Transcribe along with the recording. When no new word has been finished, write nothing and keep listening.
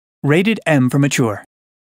Rated M for mature.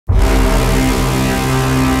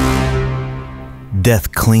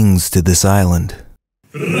 Death clings to this island.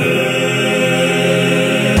 The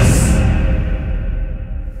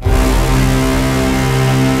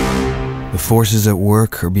forces at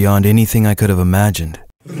work are beyond anything I could have imagined.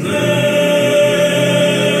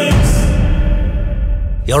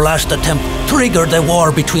 Your last attempt triggered a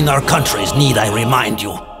war between our countries, need I remind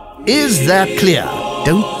you? Is that clear?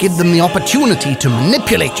 Don't give them the opportunity to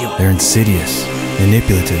manipulate you. They're insidious,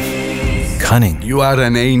 manipulative, cunning. You are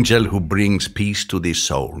an angel who brings peace to the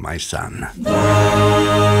soul, my son.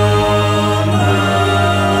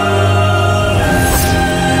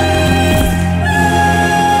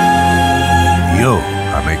 You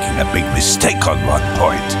are making a big mistake on one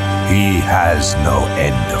point. He has no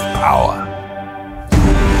end of power.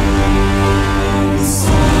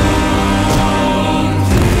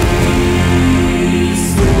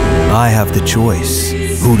 I have the choice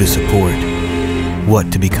who to support, what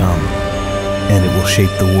to become, and it will shape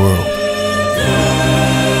the world.